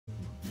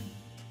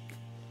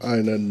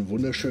Einen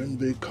wunderschönen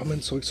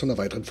Willkommen zurück zu einer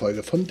weiteren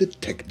Folge von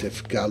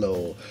Detective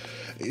Gallo.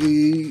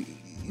 In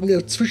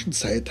der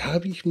Zwischenzeit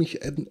habe ich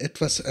mich an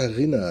etwas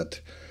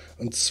erinnert.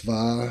 Und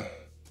zwar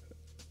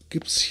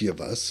gibt es hier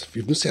was.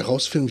 Wir müssen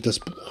herausfinden, wie das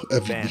Buch,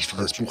 nicht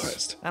wie das Buch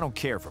heißt.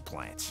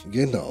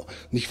 Genau,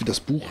 nicht wie das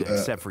Buch.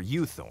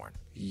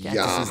 Ja.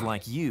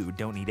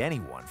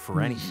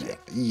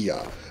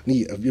 Ja.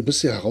 Nee, wir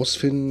müssen ja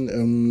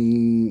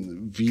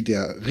herausfinden, wie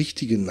der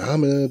richtige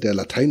Name, der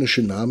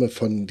lateinische Name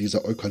von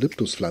dieser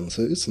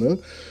Eukalyptuspflanze ist, ne?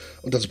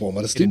 Und dazu brauchen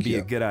wir das Ding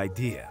hier.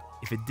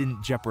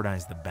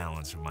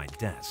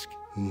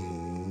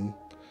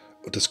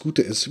 Und das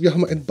Gute ist, wir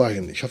haben ein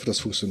Bein. Ich hoffe,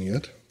 das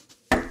funktioniert.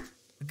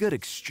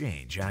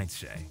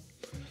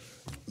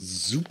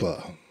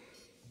 Super.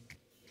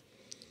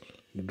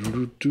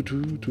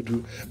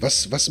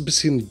 Was ein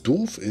bisschen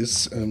doof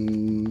ist,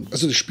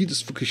 also das Spiel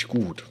ist wirklich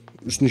gut.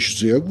 Ist nicht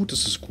sehr gut,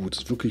 es ist gut.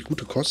 Es ist wirklich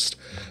gute Kost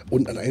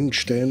und an einigen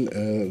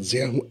Stellen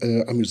sehr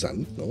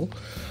amüsant. No?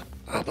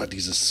 Aber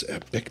dieses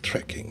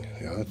Backtracking,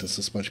 ja, das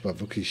ist manchmal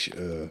wirklich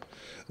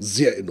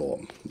sehr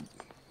enorm.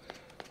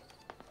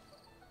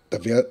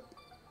 Da wäre...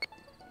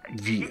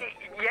 Wie?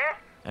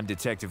 I'm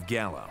Detective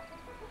Gallo.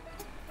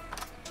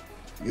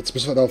 Jetzt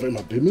müssen wir da auf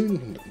einmal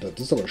bimmeln? Das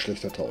ist aber ein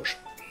schlechter Tausch.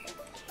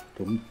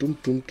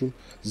 Dumm.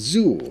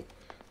 So,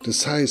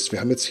 das heißt,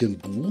 wir haben jetzt hier ein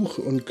Buch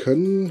und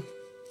können...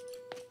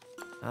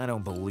 I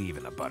don't believe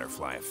in the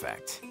butterfly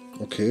effect.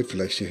 Okay,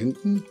 vielleicht hier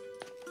hinten.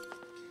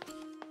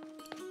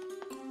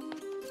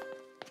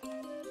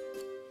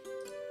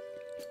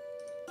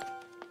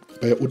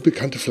 Bei der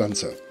unbekannte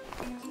Pflanze.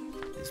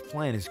 This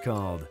plant is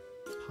called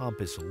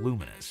Pompous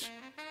luminous.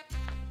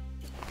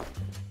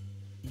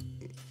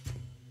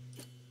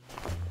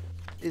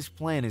 This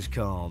plant is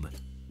called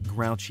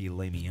Grouchy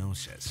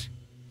lamiosis.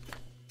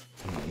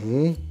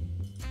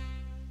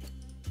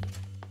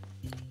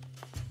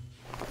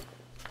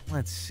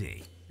 Let's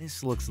see.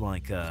 This looks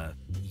like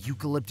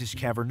Eucalyptus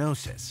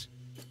cavernosus.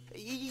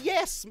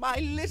 Yes, my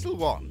little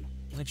one.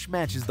 Which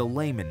matches the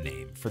layman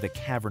name for the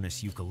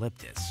cavernous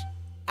eucalyptus.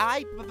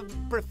 I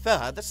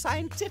prefer the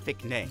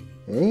scientific name.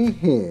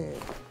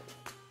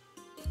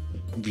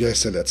 Wie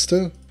heißt der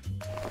letzte?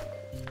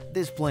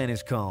 This plant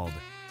is called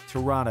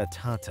Tirata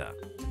tata.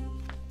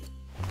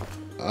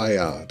 Ah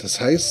ja, das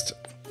heißt...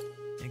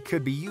 It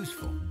could be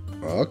useful.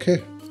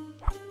 Okay.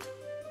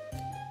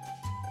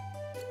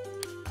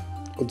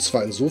 Und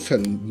zwar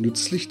insofern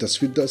nützlich,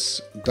 dass wir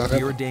das daran...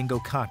 Diridango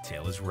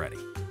cocktail is ready.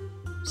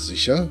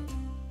 Sicher?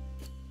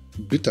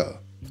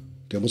 Bitter.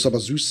 Der muss aber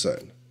süß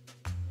sein.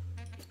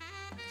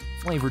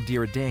 Flavored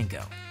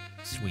Diridango.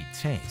 Sweet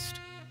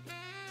taste.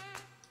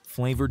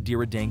 Flavored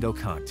Diridango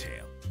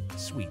cocktail.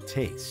 Sweet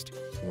taste.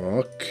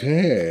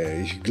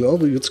 Okay, ich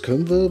glaube, jetzt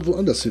können wir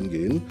woanders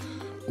hingehen.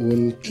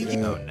 Und...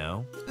 oh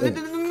no.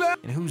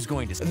 And who's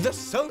going to... The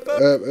sofa.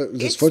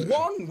 Das It's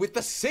one with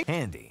the sink.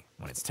 Handy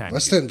when it's time.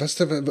 Was denn?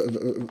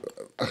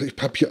 Ach, ich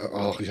hab hier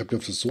auf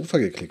das Sofa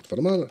geklickt.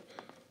 Warte mal.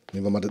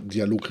 Nehmen wir mal den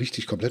Dialog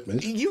richtig komplett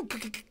mit. You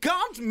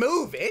can't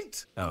move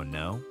it. Oh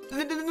no.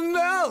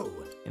 No.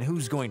 And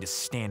who's going to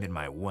stand in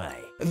my way?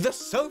 The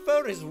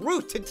sofa is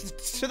rooted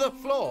to the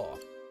floor.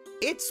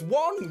 It's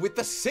one with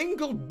the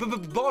single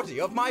body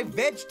of my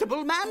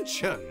vegetable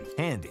mansion.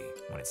 Handy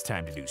when it's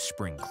time to do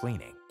spring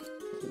cleaning.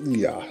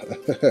 Ja,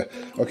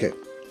 okay.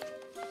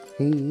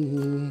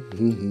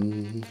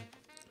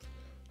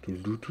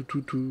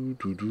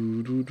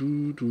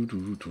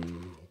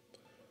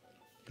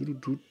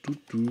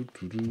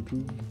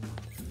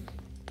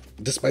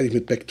 Das meine ich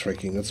mit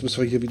Backtracking. Jetzt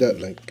müssen wir hier wieder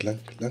lang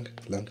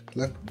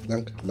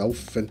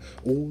laufen,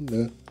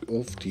 ohne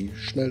auf die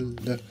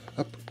Schnelle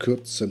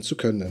abkürzen zu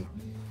können.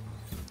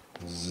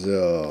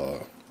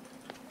 So.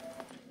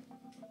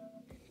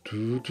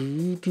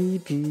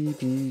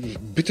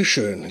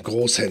 Bitteschön,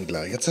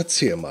 Großhändler. Jetzt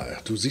erzähl mal.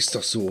 Du siehst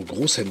doch so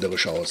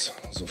großhändlerisch aus.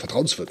 So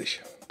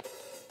vertrauenswürdig.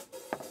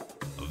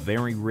 A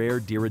very rare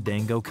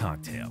Diridango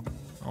cocktail.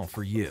 All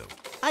for you.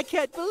 I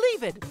can't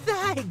believe it.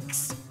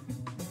 Thanks.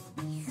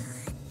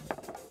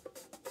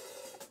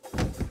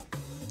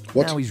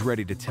 What? Now he's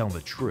ready to tell the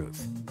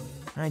truth.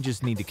 I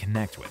just need to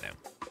connect with him.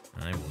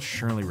 I will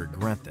surely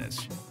regret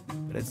this,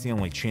 but it's the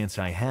only chance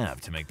I have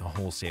to make the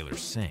wholesaler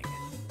sing.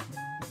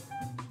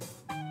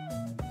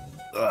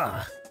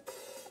 Ugh.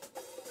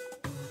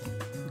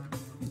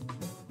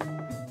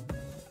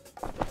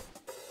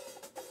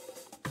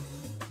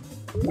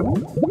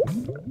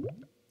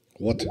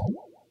 What?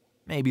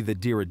 Maybe the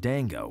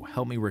Diridango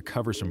helped me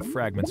recover some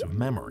fragments of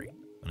memory,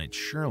 and it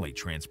surely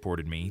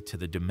transported me to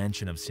the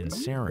dimension of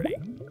sincerity,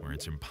 where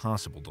it's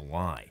impossible to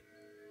lie.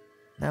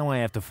 Now I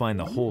have to find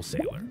the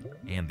wholesaler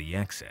and the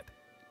exit.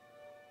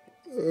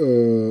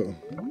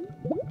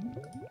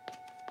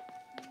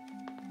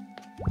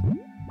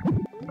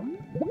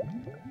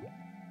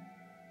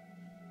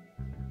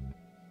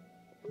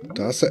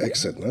 Da ist der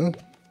Exit, ne?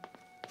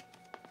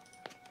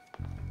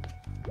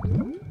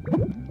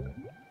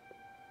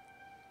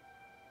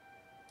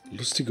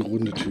 Lustige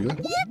runde Tür.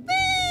 Yippee!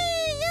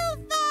 You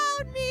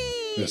found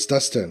me! Wer ist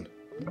das denn?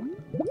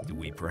 Do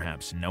we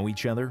perhaps know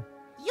each other?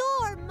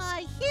 You're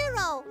my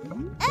hero.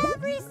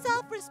 Every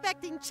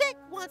self-respecting chick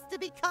wants to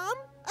become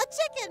a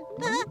chicken.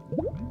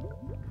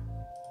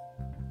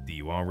 Do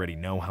you already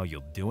know how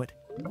you'll do it?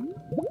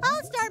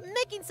 I'll start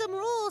making some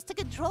rules to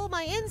control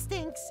my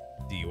instincts.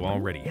 Do you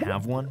already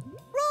have one?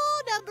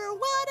 Rule number 1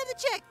 of the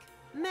chick.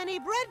 Many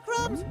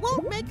breadcrumbs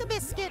won't make a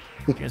biscuit.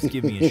 Just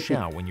give me a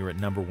shout when you're at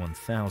number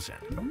 1000.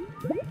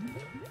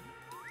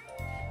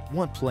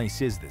 What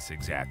place is this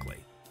exactly?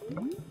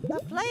 A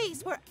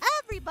place where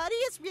everybody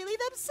is really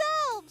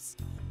themselves.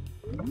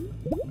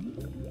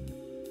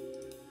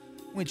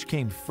 Which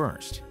came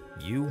first,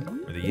 you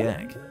or the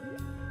egg?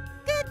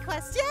 Good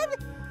question.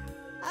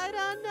 I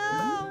don't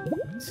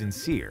know.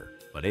 Sincere,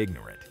 but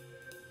ignorant.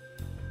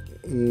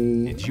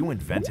 Did you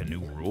invent a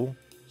new rule?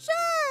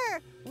 Sure.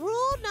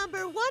 Rule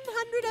number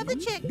 100 of the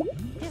chick.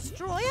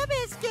 Destroy a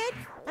biscuit,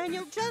 and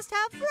you'll just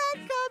have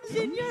breadcrumbs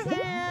in your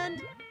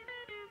hand.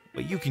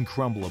 But you can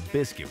crumble a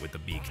biscuit with the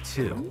beak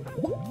too.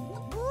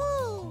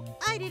 Ooh,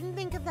 I didn't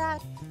think of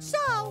that. So,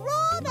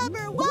 rule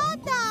number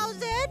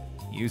 1000.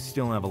 You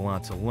still have a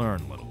lot to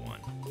learn, little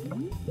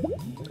one.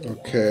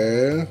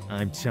 Okay.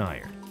 I'm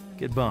tired.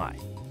 Goodbye.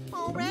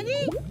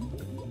 Already?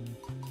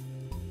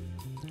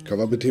 Können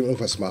wir mit dem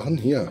irgendwas machen?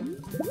 Hier.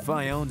 If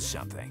I own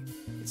something,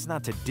 it's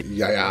not to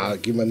Ja,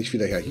 gehen wir nicht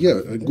wieder her.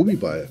 Hier, ein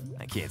Gummiball.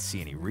 I can't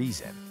see any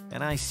reason,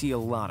 and I see a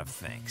lot of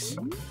things.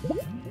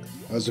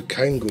 Also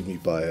kein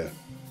Gummiball.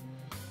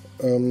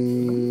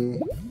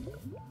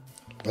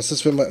 Was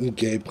ist, wenn wir in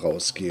Gelb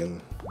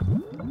rausgehen?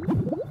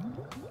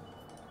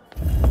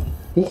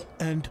 Huch.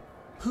 And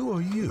who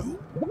are you?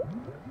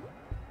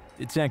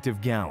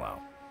 Detective Gallo.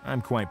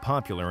 I'm quite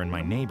popular in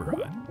my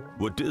neighborhood.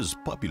 What is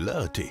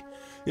popularity,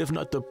 if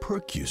not the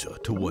precursor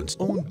to one's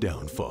own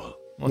downfall?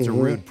 What's a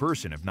rude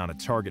person if not a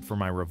target for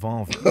my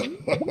revolver?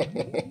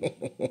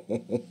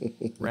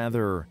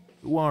 Rather,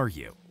 who are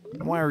you?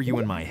 Why are you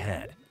in my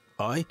head?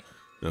 I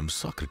am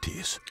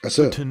Socrates. Ach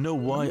so. To know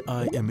why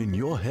I am in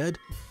your head,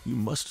 you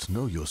must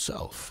know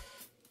yourself.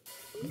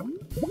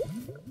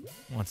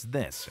 What's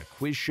this, a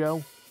quiz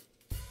show?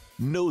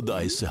 Know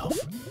thyself.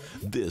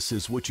 This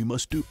is what you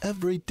must do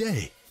every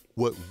day.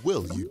 What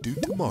will you do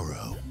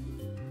tomorrow?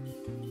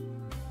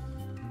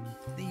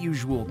 The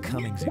usual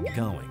comings and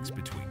goings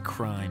between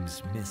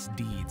crimes,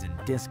 misdeeds, and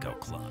disco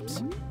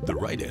clubs. The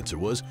right answer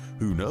was,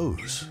 who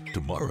knows?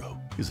 Tomorrow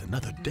is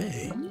another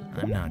day.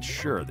 I'm not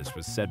sure this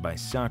was said by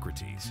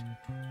Socrates.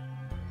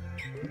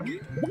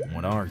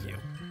 What are you,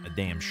 a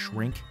damn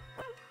shrink?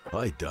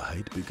 I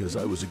died because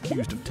I was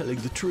accused of telling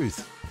the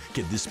truth.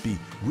 Can this be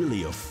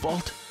really a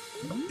fault?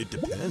 It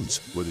depends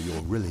whether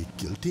you're really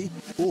guilty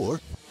or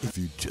if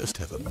you just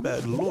have a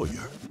bad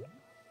lawyer.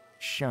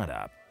 Shut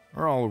up,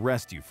 or I'll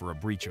arrest you for a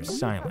breach of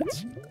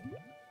silence.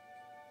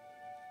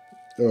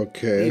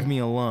 Okay. Leave me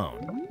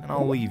alone, and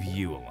I'll leave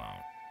you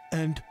alone.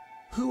 And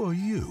who are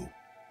you?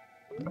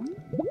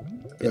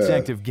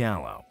 Detective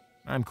Gallo.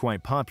 I'm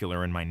quite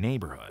popular in my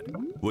neighborhood.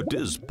 What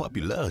is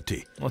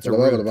popularity? What's a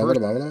Warte rude mal, warte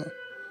person? mal,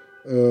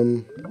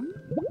 warte mal.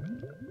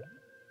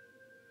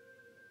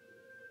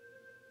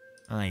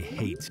 I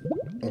hate.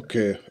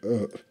 Okay.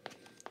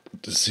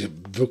 Das ist hier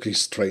wirklich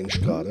strange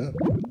gerade.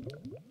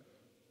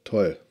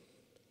 Toll.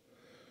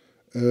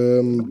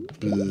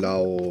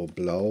 Blau,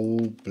 blau,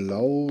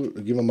 blau.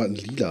 Gehen wir mal in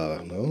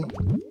lila, ne?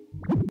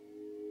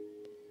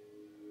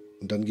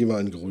 Und dann gehen wir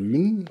in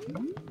grün.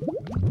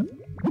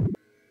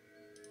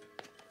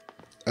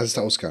 Das ist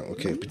der Ausgang.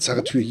 Okay,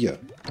 bizarre Tür hier.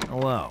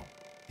 Hello.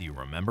 Do you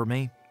remember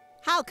me?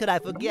 How could I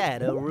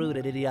forget a rude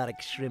and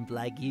idiotic shrimp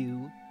like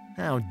you?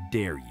 How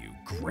dare you,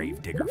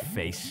 gravedigger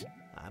face?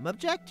 I'm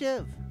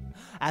objective.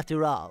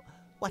 After all,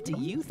 what do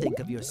you think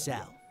of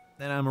yourself?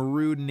 That I'm a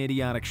rude and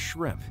idiotic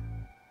shrimp.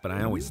 But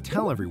I always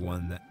tell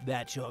everyone that,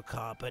 That you're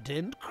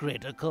competent,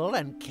 critical,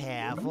 and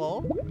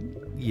careful?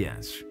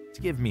 yes,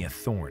 to give me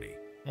authority.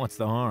 What's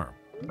the harm?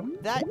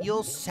 That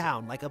you'll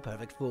sound like a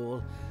perfect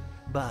fool.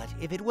 But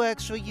if it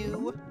works for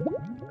you,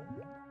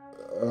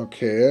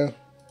 Okay.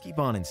 Keep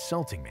on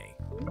insulting me,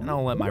 and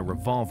I'll let my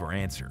revolver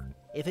answer.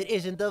 if it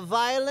isn't the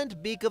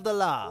violent beak of the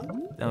law,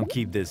 Don't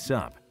keep this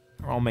up,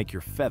 or I'll make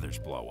your feathers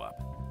blow up.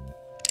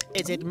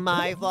 is it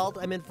my fault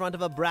I'm in front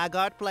of a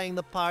braggart playing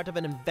the part of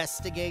an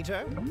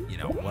investigator? You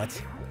know what?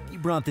 You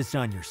brought this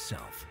on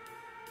yourself.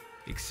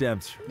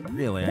 Except,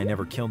 really, I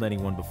never killed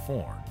anyone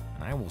before,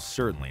 and I will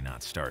certainly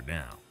not start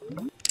now.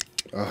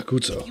 Ach,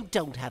 gut so. If you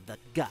don't have the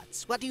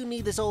guts, what do you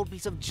need this old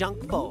piece of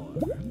junk for?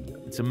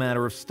 It's a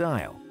matter of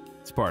style.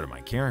 It's part of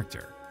my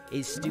character.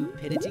 Is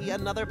stupidity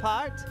another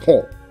part?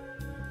 Oh.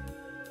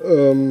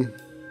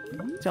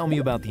 Tell me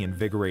about the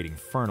invigorating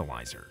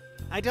fertilizer.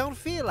 I don't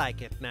feel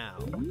like it now.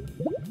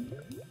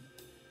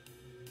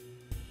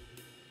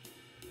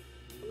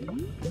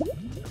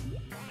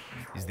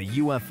 Is the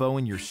UFO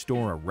in your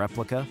store a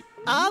replica?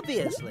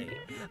 Obviously.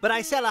 But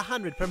I sell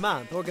 100 per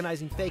month,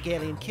 organizing fake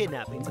alien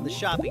kidnappings in the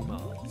shopping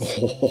malls.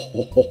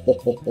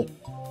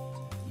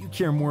 You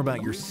care more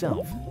about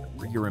yourself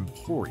or your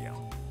emporium.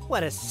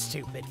 What a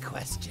stupid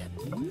question.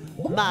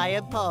 My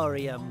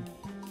emporium.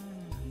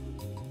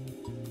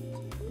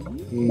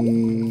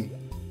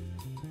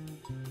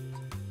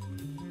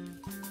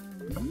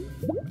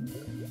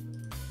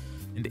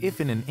 And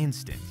if in an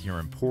instant your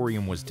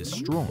emporium was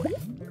destroyed,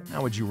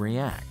 how would you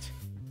react?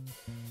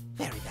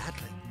 Very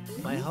badly.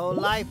 My whole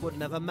life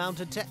wouldn't have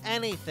amounted to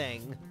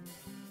anything.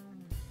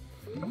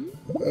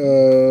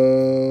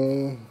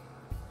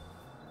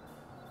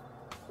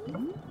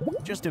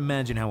 Just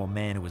imagine how a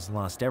man who has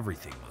lost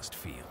everything must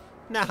feel.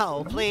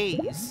 No,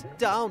 please,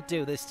 don't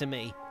do this to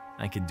me.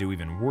 I can do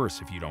even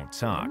worse if you don't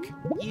talk.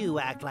 You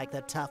act like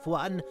the tough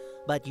one,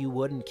 but you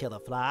wouldn't kill a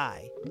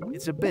fly.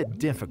 It's a bit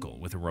difficult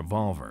with a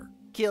revolver.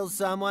 Kill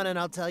someone and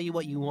I'll tell you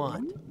what you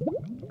want.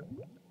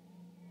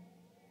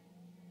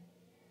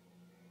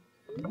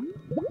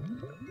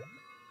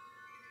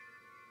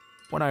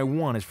 What I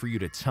want is for you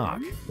to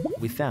talk,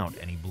 without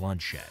any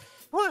bloodshed.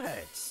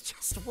 Words,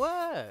 just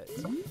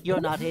words.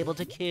 You're not able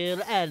to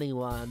kill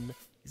anyone.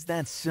 Is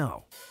that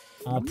so?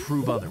 I'll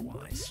prove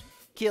otherwise.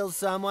 Kill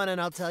someone and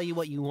I'll tell you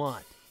what you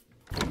want.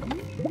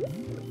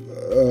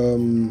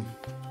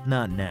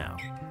 Not now.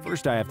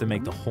 First I have to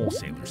make the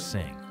wholesalers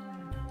sing.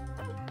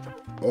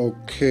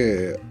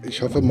 Okay,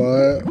 ich hoffe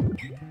mal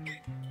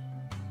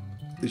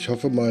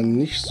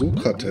nicht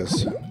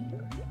Sokrates.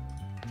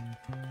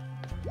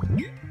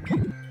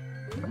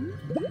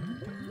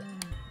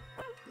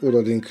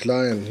 Oder den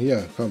Kleinen.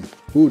 Hier, komm.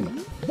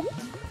 Huhn.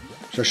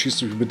 Ich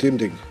erschieße dich mit dem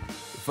Ding.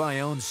 If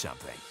I own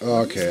something.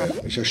 Okay,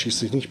 ich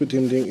erschieße dich nicht mit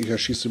dem Ding, ich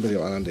erschieße dich mit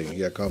dem anderen Ding.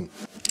 Hier, komm.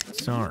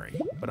 Sorry,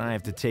 but I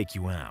have to take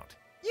you out.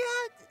 You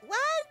have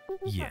what?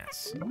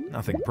 Yes,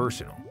 nothing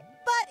personal.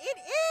 But it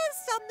is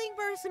something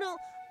personal.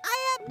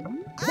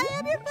 I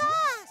am your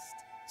past.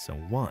 So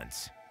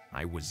once,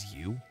 I was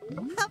you?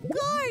 Of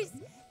course.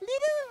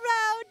 Little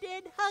round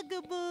and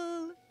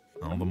huggable.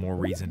 All the more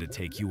reason to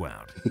take you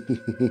out.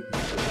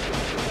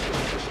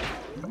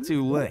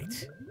 Too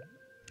late.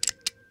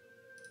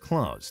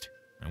 Closed.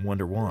 I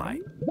wonder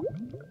why.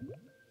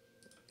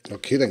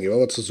 Okay, dann gehen wir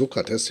mal zu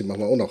Sokrates. Den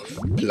machen wir auch noch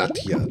platt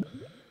hier.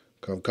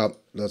 Komm, komm.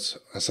 Das,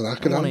 hast du I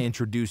want to nachgedacht?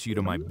 introduce you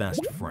to my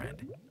best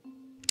friend.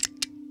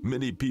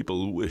 Many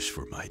people wish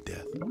for my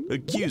death,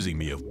 accusing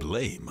me of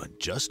blame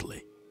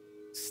unjustly.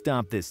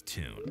 Stop this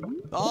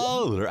tune.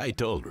 All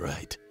right, all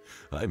right.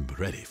 I'm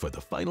ready for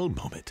the final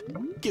moment.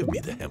 Give me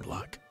the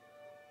hemlock.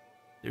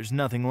 There's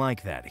nothing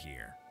like that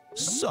here.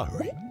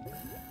 Sorry.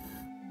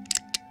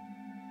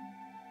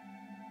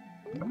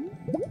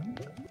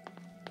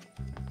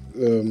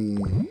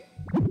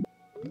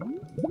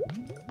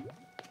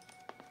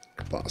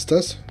 War's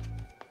das?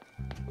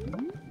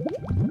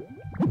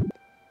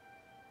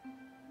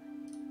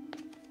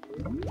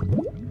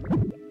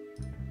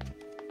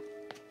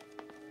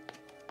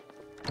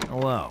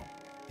 Hello.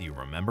 Do you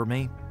remember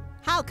me?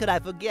 How could I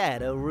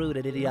forget a rude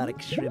and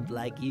idiotic shrimp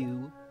like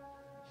you?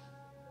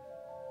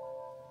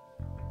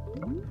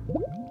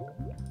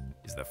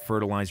 Is the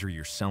fertilizer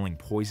you're selling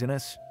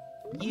poisonous?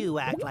 You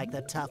act like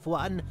the tough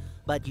one,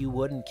 but you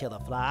wouldn't kill a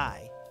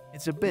fly.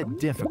 It's a bit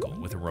difficult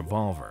with a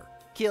revolver.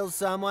 Kill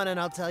someone and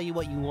I'll tell you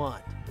what you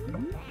want.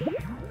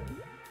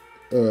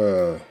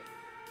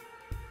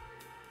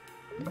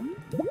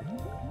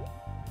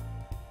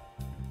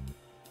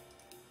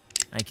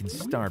 I can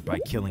start by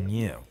killing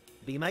you.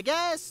 Be my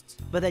guest,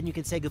 but then you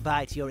can say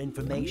goodbye to your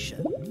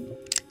information.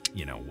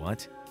 You know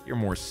what? You're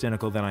more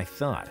cynical than I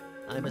thought.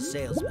 I'm a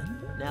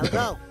salesman. Now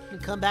go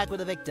and come back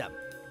with a victim.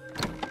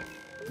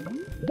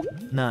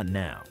 Not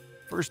now.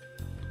 First,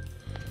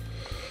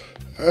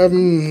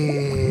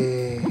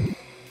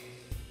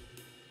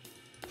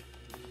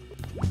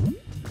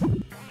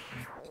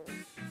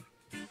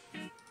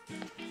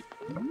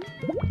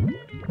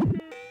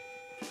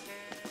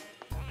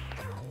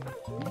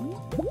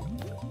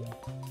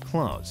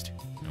 closed.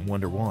 I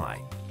wonder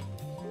why.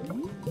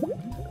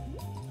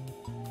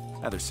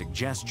 Other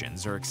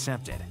suggestions are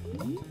accepted.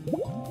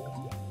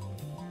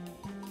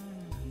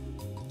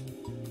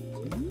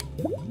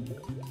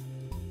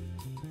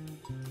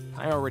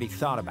 I already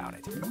thought about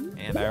it,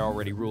 and I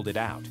already ruled it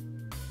out.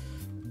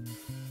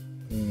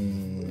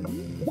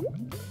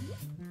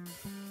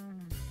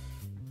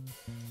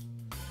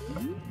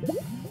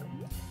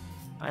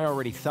 I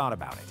already thought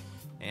about it,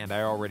 and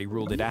I already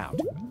ruled it out.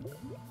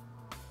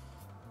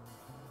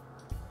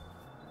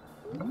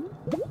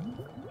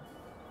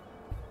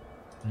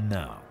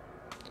 No.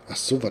 Ach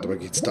so, warte mal,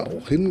 geht's da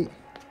auch hin?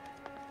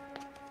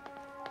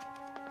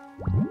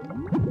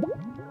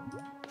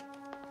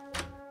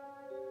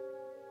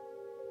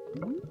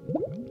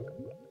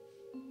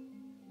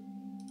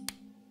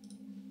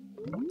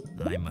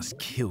 I must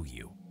kill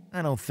you.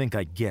 I don't think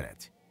I get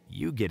it.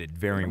 You get it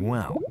very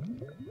well.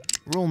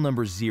 Rule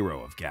number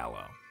 0 of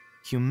Gallo.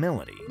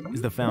 Humility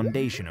is the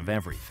foundation of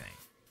everything.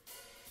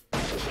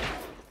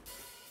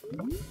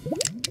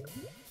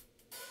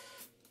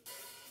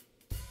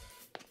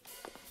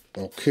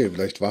 Okay,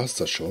 vielleicht war es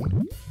das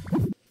schon.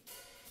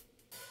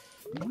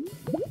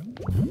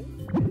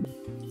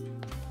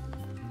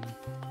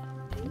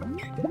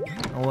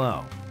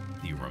 Hello.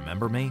 Do you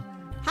remember me?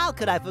 How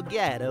could I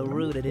forget a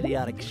rude and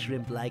idiotic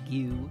shrimp like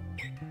you?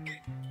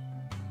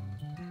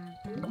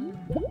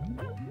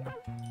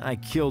 I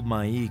killed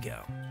my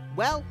ego.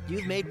 Well,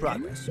 you've made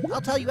progress.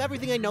 I'll tell you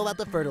everything I know about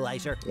the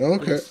fertilizer. Okay.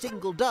 With a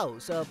single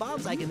dose of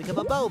bonsai can become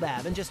a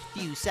baobab in just a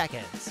few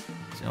seconds.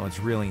 So it's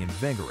really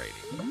invigorating.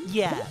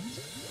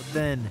 Yes. But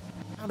then,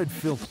 how did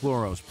Phil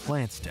Chloro's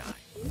plants die?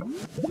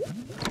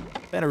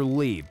 Better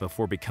leave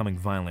before becoming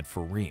violent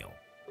for real.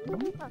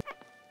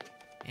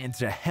 And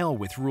to hell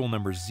with rule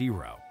number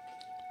 0.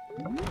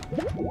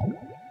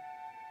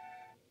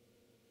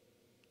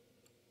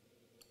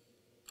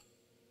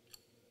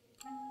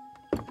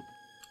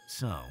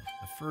 So,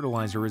 the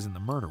fertilizer isn't the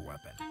murder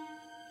weapon.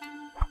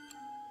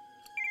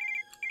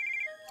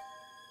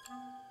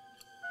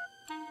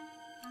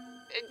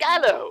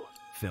 Gallo!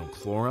 Phil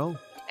Chloro?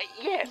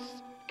 Yes.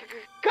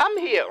 Come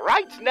here,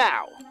 right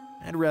now.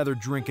 I'd rather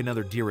drink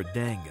another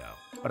Diridango,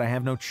 but I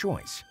have no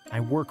choice. I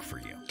work for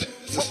you.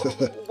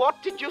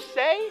 What did you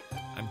say?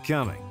 I'm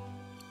coming.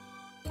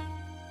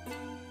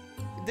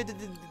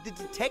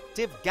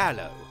 Detective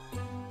Gallo,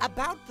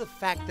 about the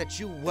fact that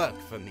you work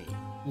for me.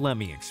 Let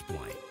me explain.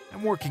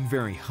 I'm working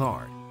very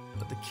hard,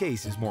 but the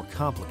case is more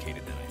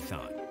complicated than I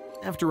thought.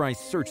 After I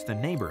searched the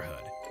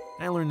neighborhood,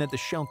 I learned that the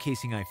shell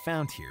casing I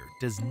found here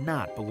does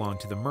not belong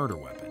to the murder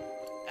weapon.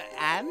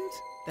 And?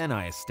 Then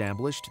I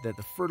established that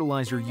the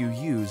fertilizer you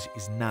use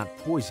is not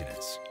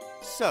poisonous.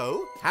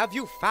 So, have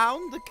you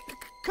found the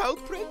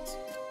culprit?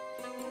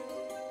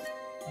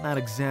 Not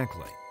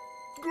exactly.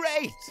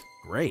 Great!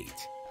 Great.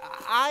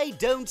 I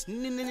don't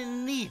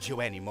need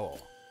you anymore.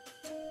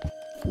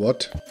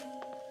 What?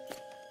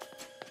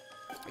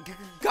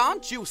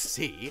 Can't you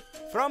see?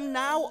 From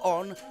now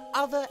on,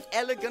 other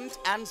elegant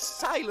and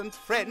silent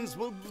friends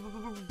will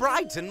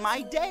brighten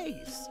my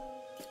days.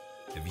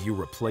 Have you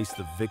replaced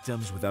the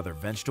victims with other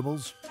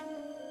vegetables?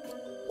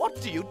 What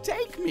do you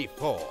take me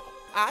for?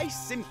 I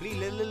simply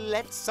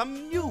let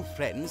some new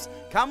friends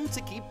come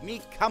to keep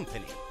me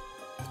company.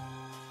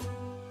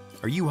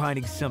 Are you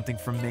hiding something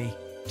from me?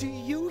 Do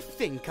you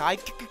think I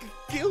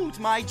killed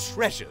my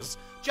treasures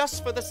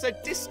just for the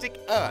sadistic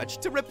urge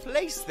to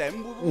replace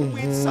them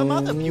with some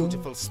other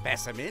beautiful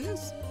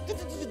specimens?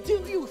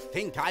 Do you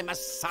think I'm a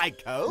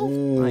psycho?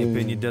 My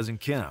opinion doesn't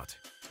count.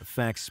 The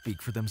facts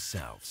speak for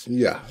themselves.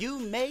 Yeah. You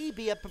may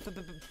be a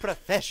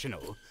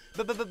professional,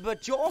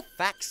 but your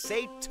facts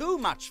say too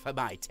much for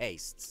my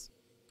tastes.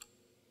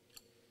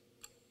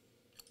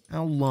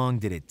 How long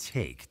did it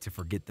take to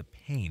forget the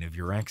pain of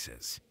your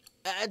exes?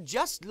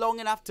 Just long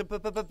enough to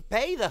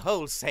pay the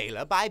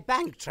wholesaler by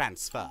bank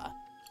transfer.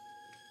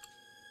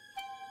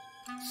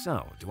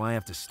 So, do I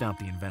have to stop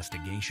the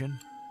investigation?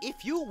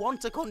 If you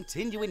want to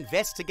continue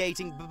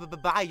investigating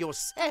by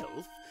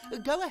yourself,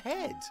 go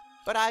ahead.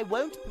 But I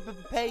won't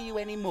pay you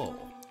any more.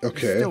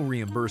 Okay. Still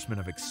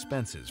reimbursement of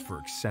expenses for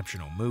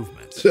exceptional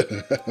movements.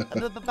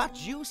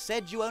 But you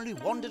said you only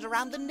wandered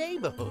around the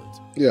neighborhood.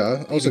 Ja,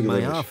 My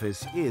außergewöhnlich.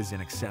 office is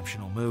an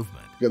exceptional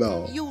movement.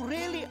 Genau. You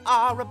really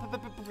are a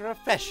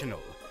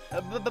professional.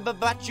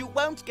 But you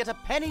won't get a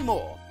penny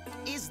more.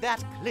 Is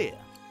that clear?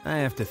 I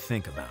have to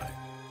think about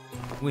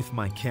it. With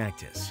my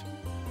cactus.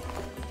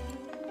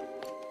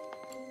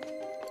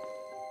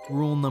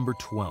 Rule number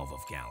 12 of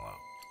Gallo.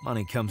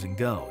 Money comes and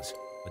goes,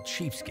 but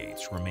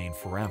cheapskates remain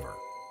forever.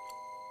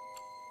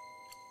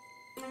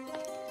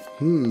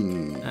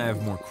 I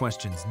have more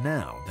questions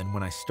now than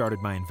when I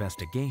started my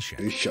investigation.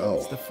 Ich It's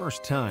auch. the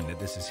first time that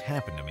this has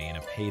happened to me in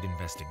a paid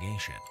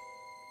investigation.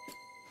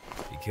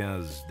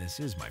 Because this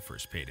is my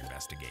first paid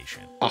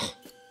investigation. Ach,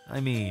 I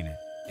mean,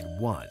 it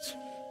was.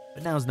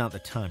 But now's not the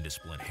time to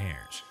split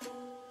hairs.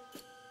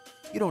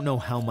 You don't know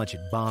how much it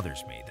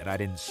bothers me that I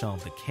didn't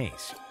solve the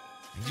case.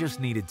 I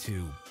just needed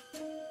to...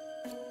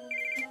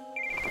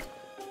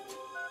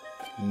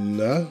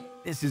 na?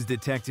 This is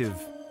Detective...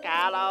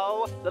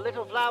 Gallo, the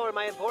little flower in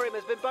my emporium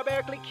has been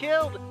barbarically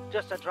killed.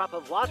 Just a drop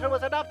of water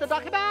was enough to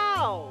knock him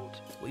out.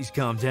 Please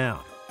calm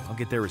down. I'll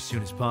get there as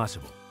soon as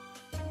possible.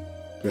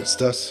 Wer ist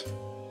das?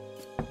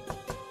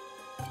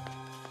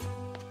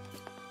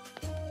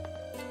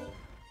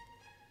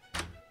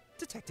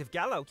 Detective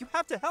Gallo, you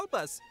have to help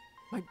us.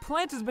 My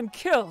plant has been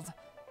killed,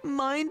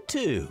 Mine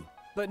too.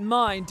 but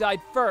mine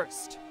died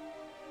first.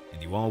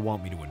 And you all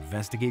want me to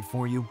investigate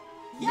for you?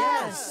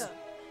 Yes!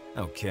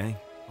 Okay,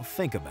 I'll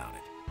think about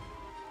it.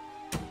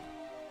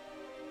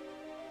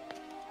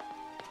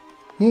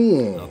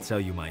 I'll tell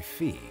you my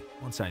fee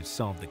once I've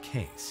solved the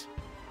case.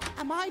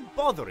 Am I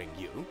bothering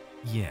you?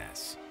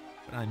 Yes,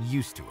 but I'm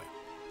used to it.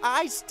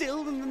 I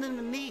still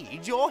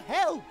need your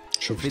help.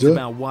 Schon If it's wieder?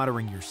 about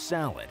watering your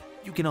salad,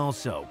 you can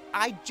also...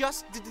 I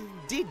just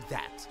did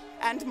that,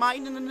 and my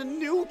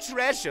new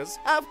treasures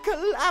have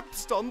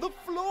collapsed on the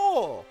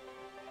floor.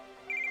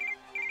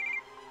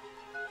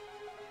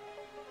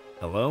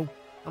 Hello?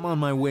 I'm on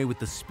my way with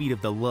the speed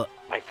of the look.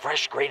 My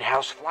fresh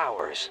greenhouse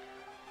flowers.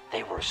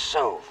 They were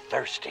so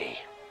thirsty.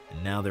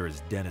 And now they're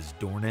as dead as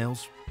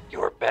doornails?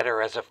 You're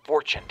better as a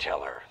fortune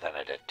teller than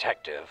a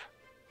detective.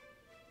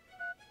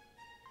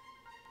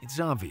 It's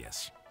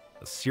obvious.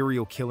 A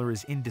serial killer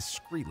is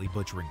indiscreetly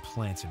butchering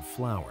plants and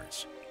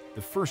flowers.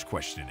 The first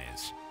question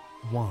is,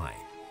 why?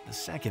 The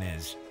second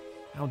is,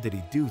 how did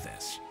he do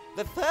this?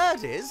 The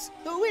third is,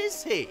 who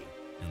is he?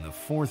 And the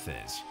fourth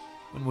is,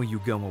 When will you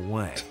go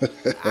away?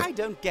 I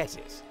don't get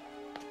it.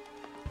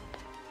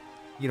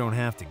 You don't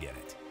have to get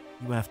it.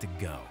 You have to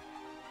go.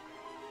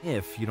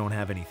 If you don't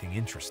have anything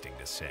interesting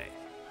to say.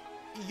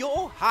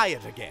 You're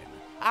hired again.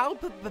 I'll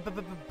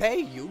pay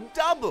you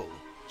double,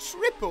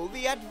 triple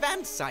the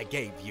advance I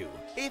gave you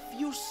if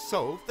you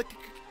solve the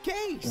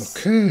case.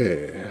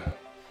 Okay.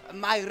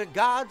 My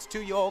regards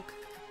to your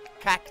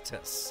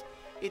cactus.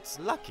 It's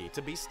lucky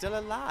to be still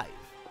alive.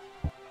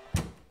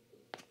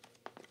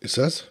 Ist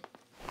das?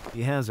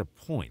 He has a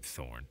point,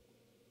 Thorn.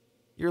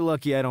 You're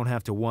lucky I don't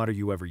have to water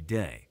you every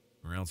day,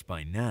 or else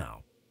by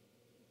now,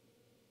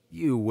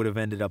 you would have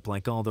ended up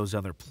like all those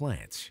other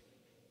plants.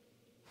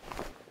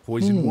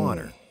 Poisoned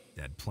water,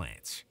 dead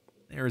plants.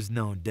 There is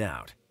no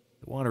doubt.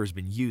 The water has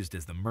been used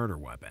as the murder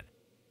weapon.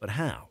 But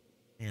how?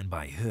 And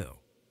by who?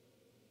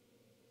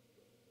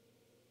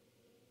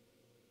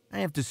 I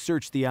have to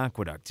search the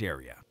aqueduct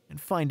area and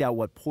find out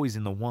what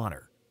poisoned the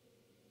water.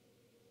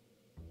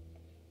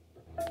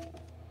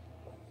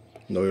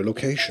 Neue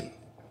Location.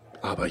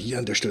 Aber hier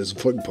an der Stelle ist ein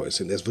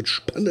Folgenpäuschen. Es wird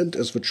spannend,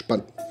 es wird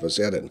spannend. Was ist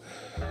er denn?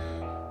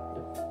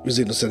 Wir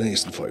sehen uns in der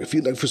nächsten Folge.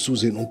 Vielen Dank fürs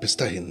Zusehen und bis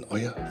dahin,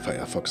 euer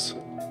Firefox.